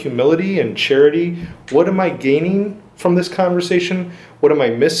matter of humility and charity. What am I gaining from this conversation? What am I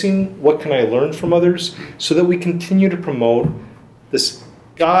missing? What can I learn from others? So that we continue to promote this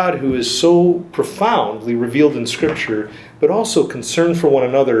God who is so profoundly revealed in Scripture, but also concerned for one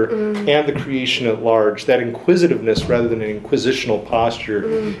another and the creation at large. That inquisitiveness rather than an inquisitional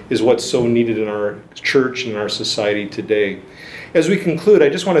posture is what's so needed in our church and in our society today. As we conclude, I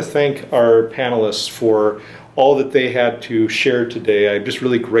just want to thank our panelists for all that they had to share today. I'm just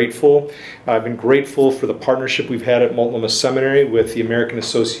really grateful. I've been grateful for the partnership we've had at Multnomah Seminary with the American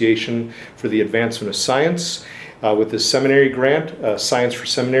Association for the Advancement of Science, with this seminary grant, Science for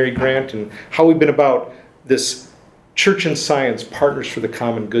Seminary grant, and how we've been about this Church and Science Partners for the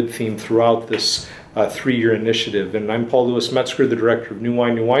Common Good theme throughout this 3-year initiative. And I'm Paul Louis Metzger, the director of New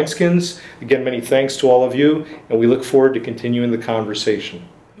Wine, New Wineskins. Again, many thanks to all of you, and we look forward to continuing the conversation.